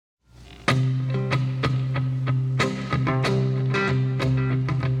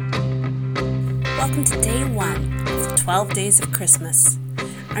welcome to day 1 of 12 Days of Christmas.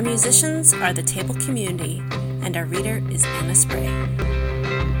 Our musicians are the Table Community, and our reader is Anna Spray.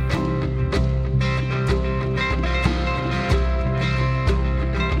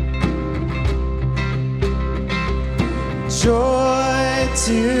 Joy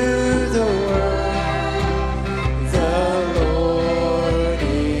to the world, the Lord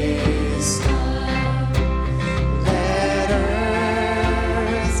is come. Let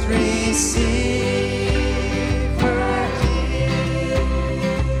earth receive her King.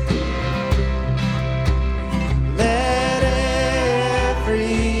 Let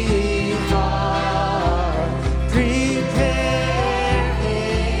every heart prepare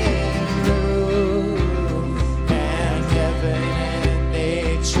Him room, and heaven and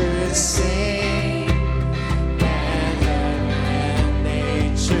nature sing, and heaven and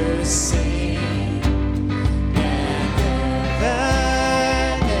nature sing, and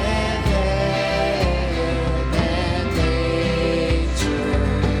heaven and nature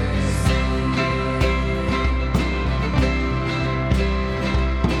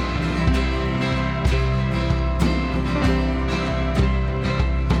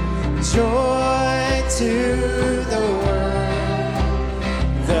joy to the world,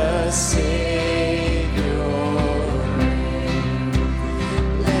 the Savior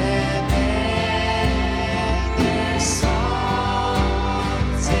reigns. Let their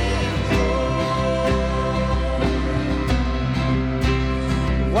songs implore,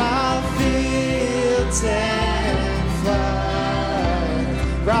 while fields and flood,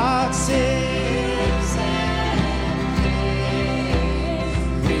 rocks, hills, and plains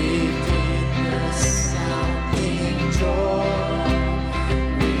repeat the sounding joy.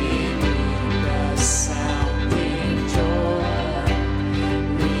 Repeat the sounding joy.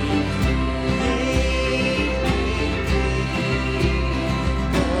 Repeat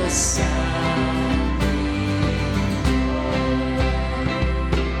the sounding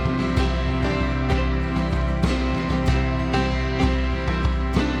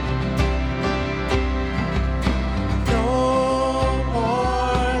no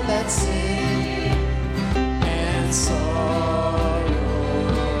more let's sing and sorrows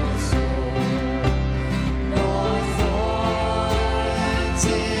nor thorns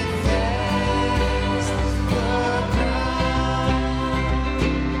infest the ground.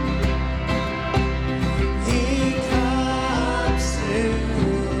 He comes to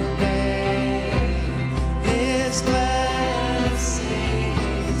make His blessings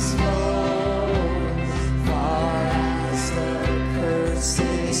flow, far as the curse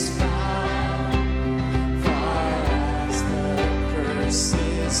is found, far as the curse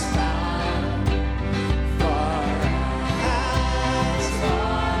is found, far as the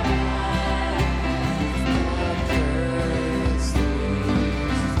curse is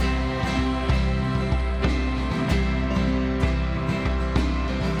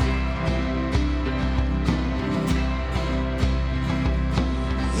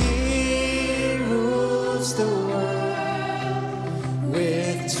He rules the world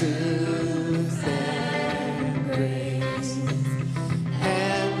with truth and grace,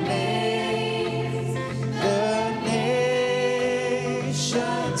 and makes the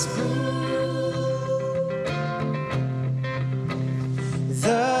nations prove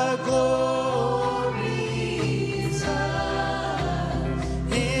the glories of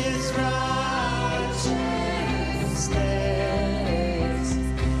His righteousness,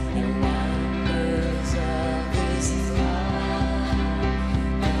 and wonders of His love,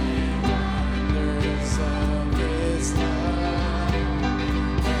 and wonders of His love, and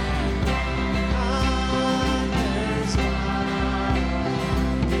wonders of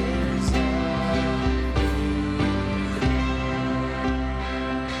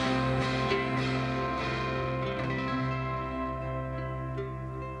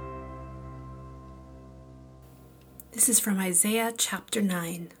This is from Isaiah chapter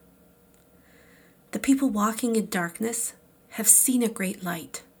 9. The people walking in darkness have seen a great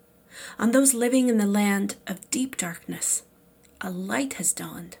light. On those living in the land of deep darkness, a light has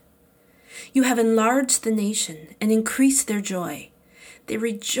dawned. You have enlarged the nation and increased their joy. They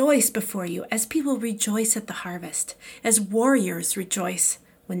rejoice before you as people rejoice at the harvest, as warriors rejoice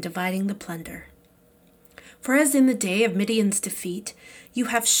when dividing the plunder. For as in the day of Midian's defeat, you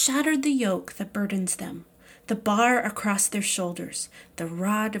have shattered the yoke that burdens them, the bar across their shoulders, the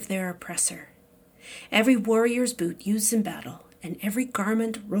rod of their oppressor. Every warrior's boot used in battle, and every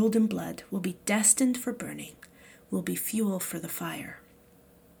garment rolled in blood will be destined for burning, will be fuel for the fire.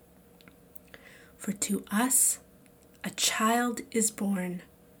 For to us a child is born,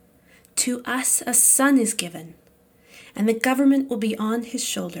 to us a son is given, and the government will be on his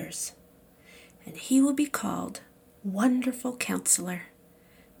shoulders. and he will be called Wonderful Counselor,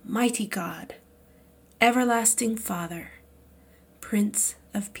 Mighty God, Everlasting Father, Prince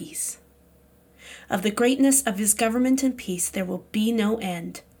of Peace. Of the greatness of his government and peace there will be no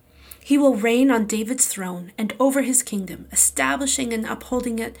end. He will reign on David's throne and over his kingdom, establishing and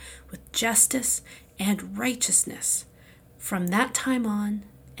upholding it with justice and righteousness from that time on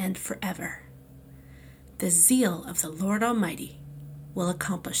and forever. The zeal of the Lord Almighty will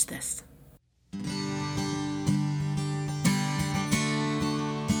accomplish this.